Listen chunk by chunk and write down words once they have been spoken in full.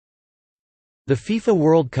The FIFA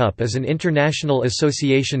World Cup is an international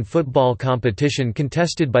association football competition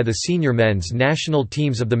contested by the senior men's national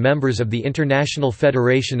teams of the members of the International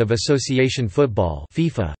Federation of Association Football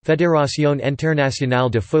 (FIFA, Fédération Internationale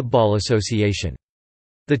de Football Association).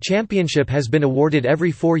 The championship has been awarded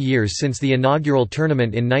every 4 years since the inaugural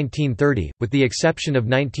tournament in 1930, with the exception of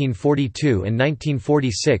 1942 and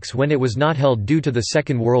 1946 when it was not held due to the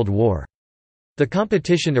Second World War. The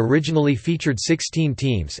competition originally featured 16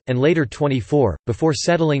 teams, and later 24, before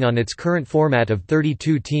settling on its current format of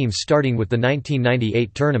 32 teams starting with the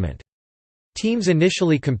 1998 tournament. Teams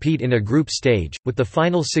initially compete in a group stage, with the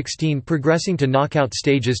final 16 progressing to knockout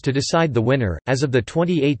stages to decide the winner. As of the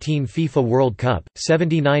 2018 FIFA World Cup,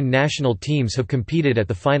 79 national teams have competed at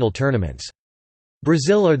the final tournaments.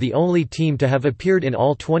 Brazil are the only team to have appeared in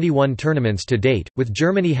all 21 tournaments to date, with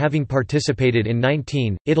Germany having participated in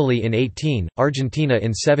 19, Italy in 18, Argentina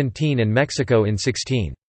in 17 and Mexico in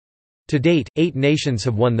 16. To date, 8 nations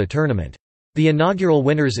have won the tournament. The inaugural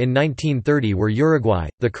winners in 1930 were Uruguay,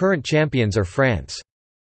 the current champions are France.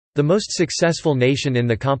 The most successful nation in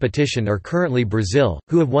the competition are currently Brazil,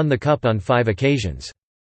 who have won the cup on 5 occasions.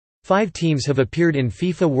 5 teams have appeared in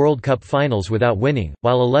FIFA World Cup finals without winning,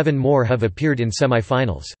 while 11 more have appeared in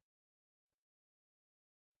semi-finals.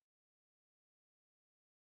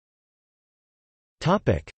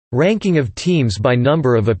 Ranking of teams by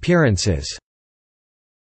number of appearances.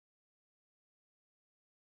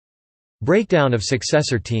 Breakdown of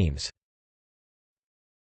successor teams.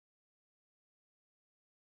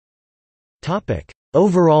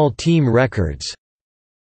 Overall team records.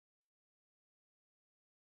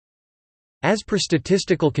 As per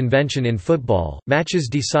statistical convention in football, matches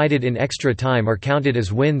decided in extra time are counted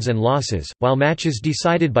as wins and losses, while matches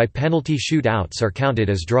decided by penalty shootouts are counted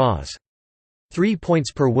as draws. 3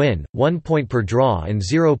 points per win, 1 point per draw and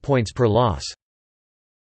 0 points per loss.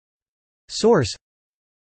 Source: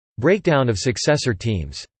 Breakdown of successor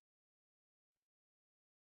teams.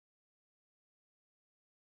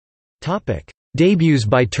 Debuts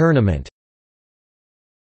by tournament.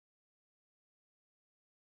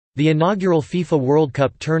 The inaugural FIFA World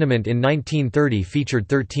Cup tournament in 1930 featured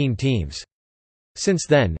 13 teams. Since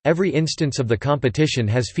then, every instance of the competition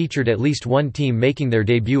has featured at least one team making their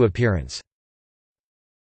debut appearance.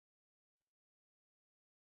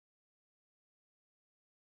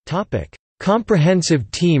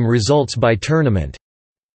 Comprehensive team results by tournament.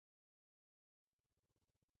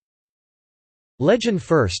 Legend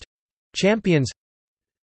first, champions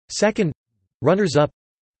second, runners-up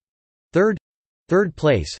third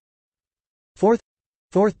place,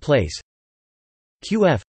 fourth place,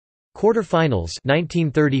 QF quarterfinals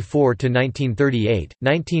 1934 to 1938,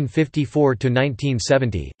 1954 to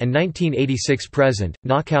 1970, and 1986 present,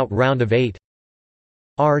 knockout round of 8,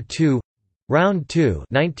 R2 Round 2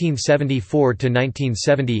 1974 to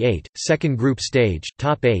 1978, second group stage,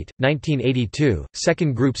 top 8, 1982,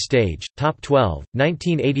 second group stage, top 12,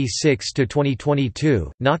 1986 to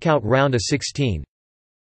 2022, knockout round of 16.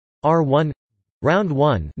 R1 Round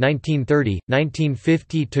 1 1930,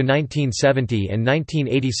 1950 to 1970 and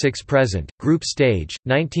 1986 present, group stage,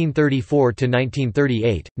 1934 to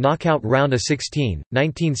 1938, knockout round of 16,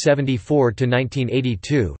 1974 to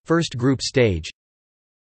 1982, first group stage.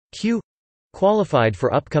 Q Qualified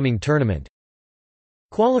for upcoming tournament.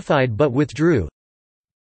 Qualified but withdrew.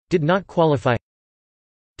 Did not qualify.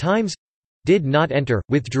 Times: did not enter,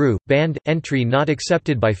 withdrew, banned, entry not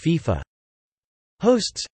accepted by FIFA.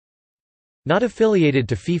 Hosts: not affiliated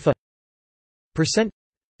to FIFA. Percent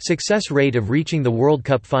success rate of reaching the World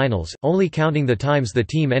Cup finals, only counting the times the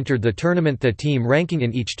team entered the tournament. The team ranking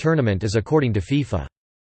in each tournament is according to FIFA.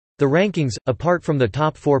 The rankings, apart from the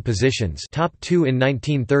top 4 positions, top 2 in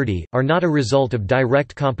 1930, are not a result of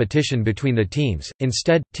direct competition between the teams.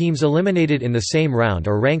 Instead, teams eliminated in the same round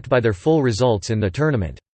are ranked by their full results in the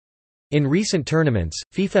tournament. In recent tournaments,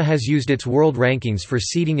 FIFA has used its world rankings for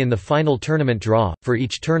seeding in the final tournament draw. For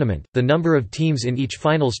each tournament, the number of teams in each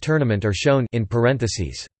finals tournament are shown in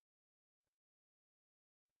parentheses.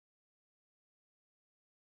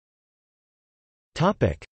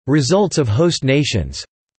 Topic: Results of host nations.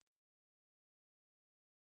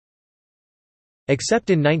 Except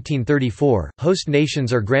in 1934, host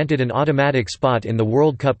nations are granted an automatic spot in the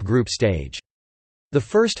World Cup group stage. The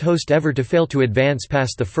first host ever to fail to advance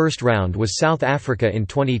past the first round was South Africa in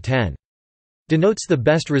 2010. Denotes the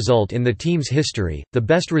best result in the team's history. The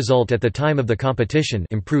best result at the time of the competition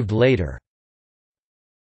improved later.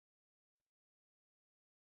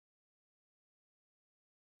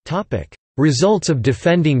 Topic: Results of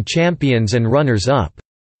defending champions and runners-up.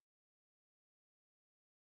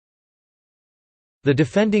 The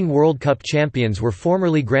defending World Cup champions were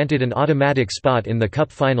formerly granted an automatic spot in the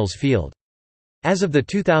Cup Finals field. As of the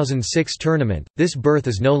 2006 tournament, this berth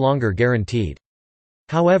is no longer guaranteed.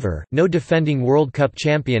 However, no defending World Cup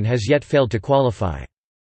champion has yet failed to qualify.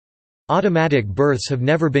 Automatic berths have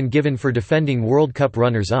never been given for defending World Cup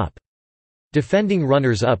runners-up. Defending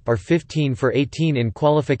runners-up are 15 for 18 in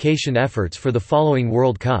qualification efforts for the following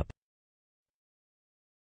World Cup.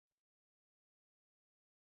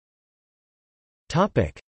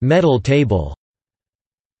 Medal table.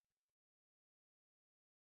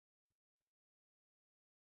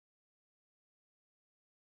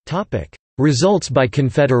 Results by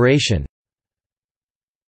confederation.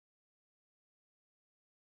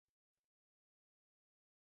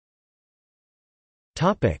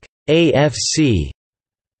 AFC.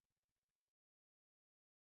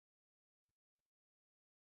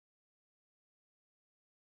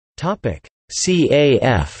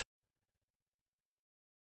 CAF.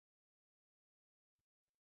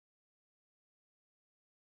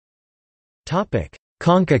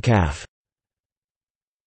 CONCACAF.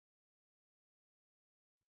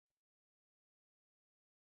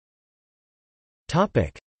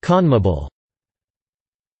 CONMEBOL.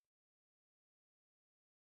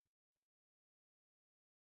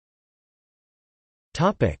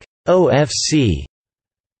 OFC.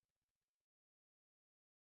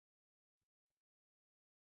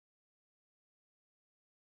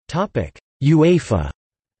 UEFA.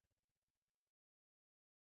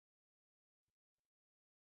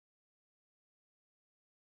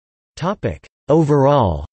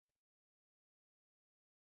 Overall.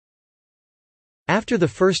 After the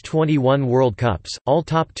first 21 World Cups, all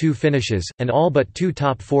top 2 finishes, and all but 2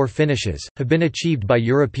 top 4 finishes, have been achieved by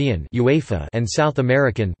European UEFA and South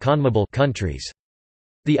American CONMEBOL countries.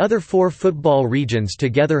 The other 4 football regions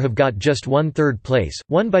together have got just 1 third place,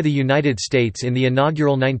 won by the United States in the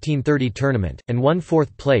inaugural 1930 tournament, and 1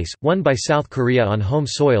 fourth place, won by South Korea on home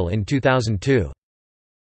soil in 2002.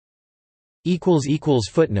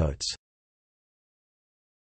 Footnotes